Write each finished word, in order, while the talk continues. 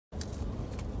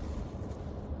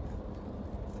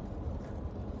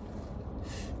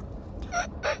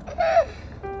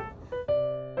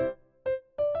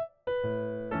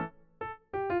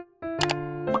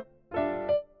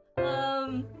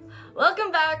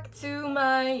back to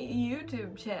my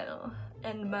YouTube channel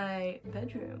and my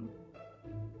bedroom.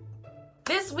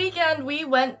 This weekend we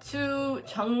went to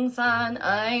Cheongsan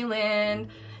Island.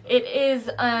 It is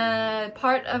a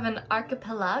part of an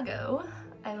archipelago.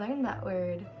 I learned that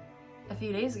word a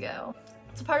few days ago.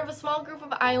 It's a part of a small group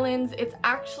of islands. It's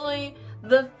actually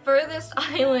the furthest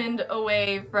island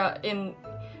away from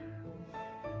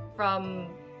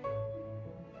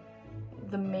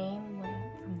the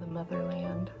mainland, from the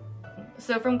motherland.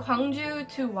 So from Gwangju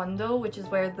to Wando, which is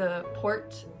where the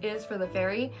port is for the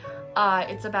ferry,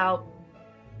 it's about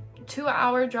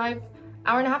 2-hour drive,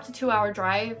 hour and a half to 2-hour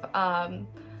drive.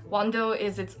 Wando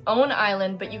is its own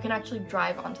island, but you can actually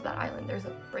drive onto that island. There's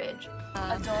a bridge.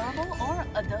 Adorable or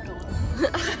adorable?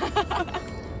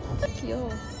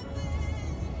 귀여워.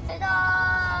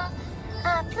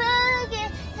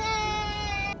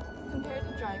 Compared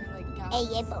to driving like gas, going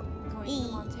to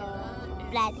Montana,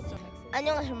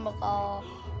 안녕하십니까.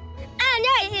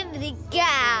 안녕하십니까.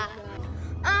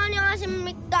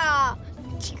 안녕하십니까.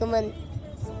 지금은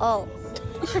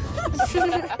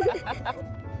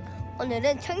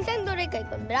오늘은 청산도를 갈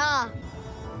겁니다.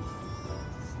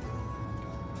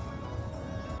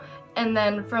 And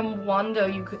then from Wando,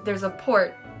 there's a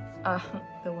port,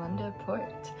 the Wando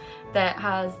port, that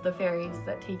has the ferries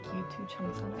that take you to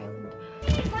Cheongsan Island.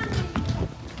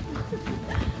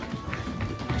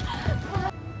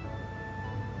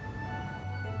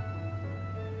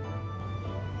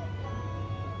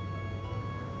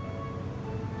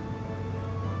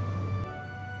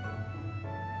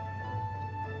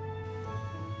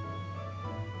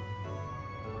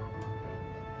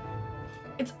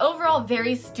 It's overall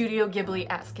very Studio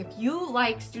Ghibli-esque. If you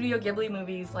like Studio Ghibli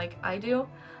movies like I do,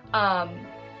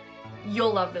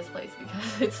 you'll love this place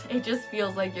because it just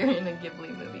feels like you're in a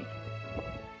Ghibli movie.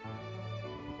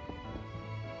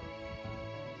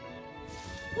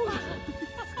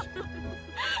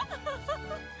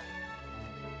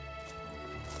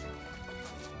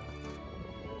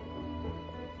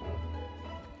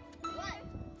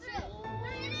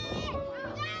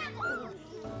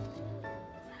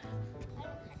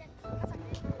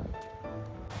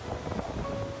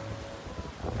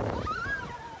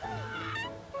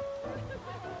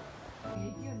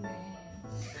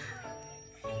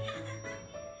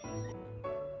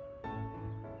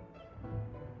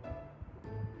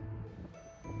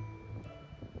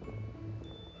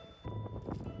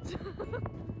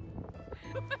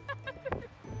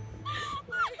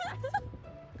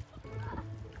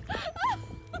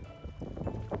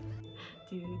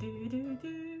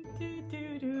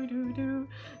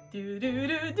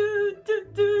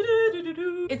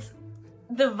 It's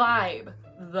the vibe.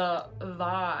 The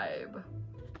vibe.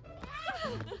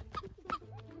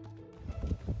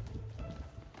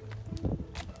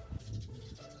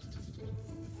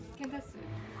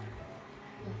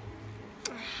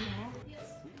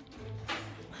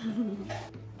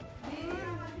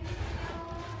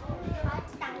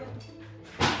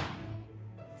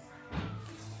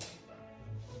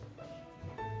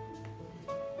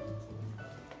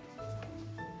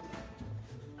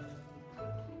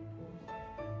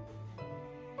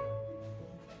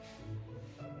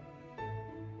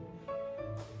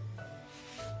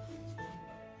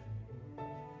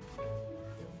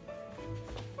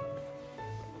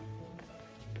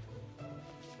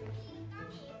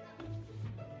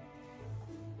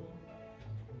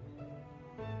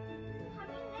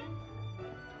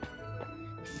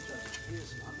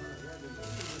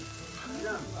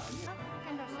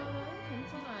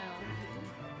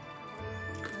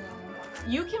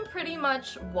 You can pretty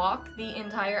much walk the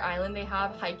entire island. They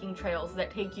have hiking trails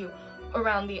that take you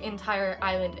around the entire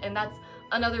island, and that's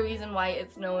another reason why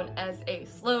it's known as a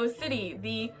slow city.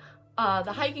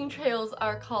 The hiking trails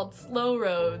are called slow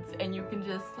roads, and you can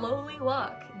just slowly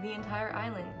walk the entire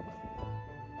island.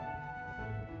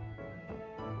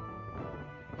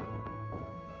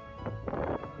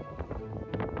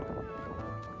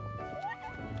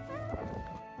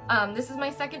 This is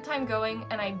my second time going,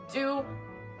 and I do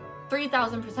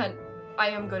 3,000% I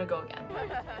am gonna go again.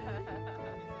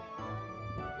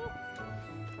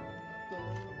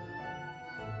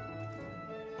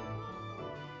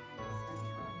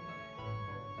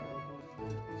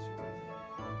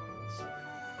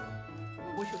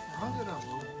 한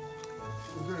개라고.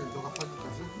 오늘 너가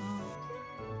봐줄까지?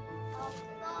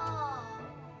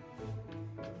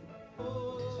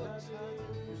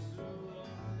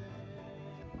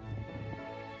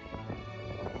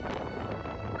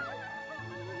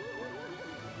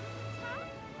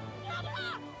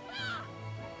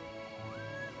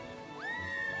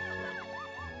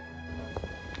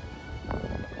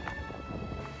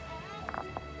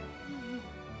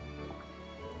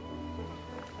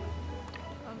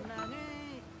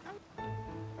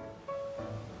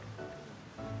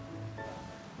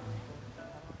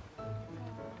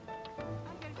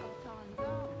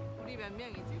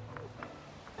 명이지?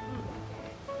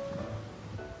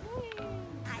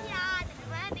 아야,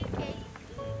 그만해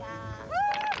케이크가.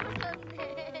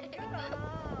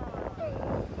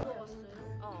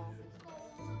 어.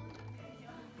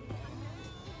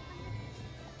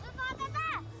 바다다!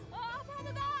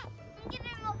 바다다! 고기를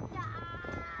먹자.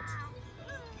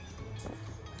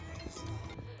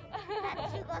 나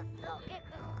죽었어.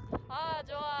 아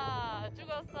좋아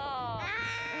죽었어.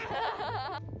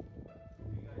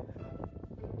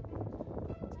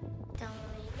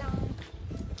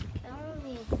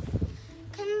 형님,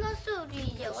 캔버스 우리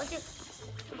이제 어디?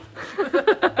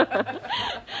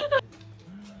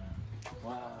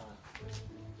 와.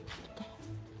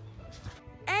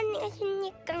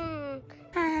 안녕하십니까.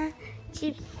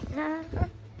 집사.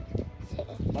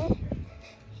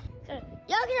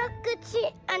 여기서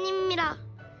끝이 아닙니다.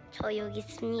 저 여기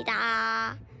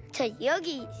있습니다. 저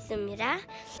여기 있습니다.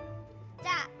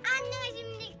 자,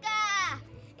 안녕하십니까.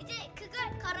 이제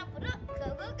그걸 걸어보러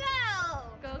고고고.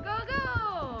 고고고!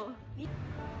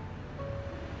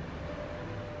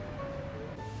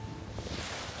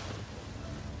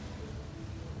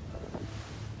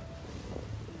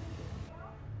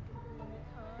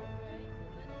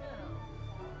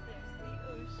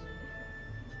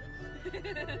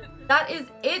 That is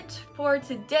it for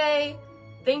today.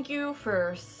 Thank you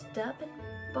for stopping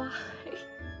by.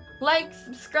 Like,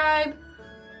 subscribe,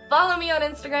 follow me on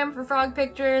Instagram for frog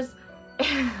pictures,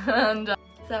 and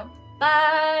so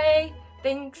bye.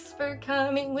 Thanks for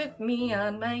coming with me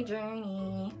on my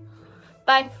journey.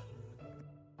 Bye.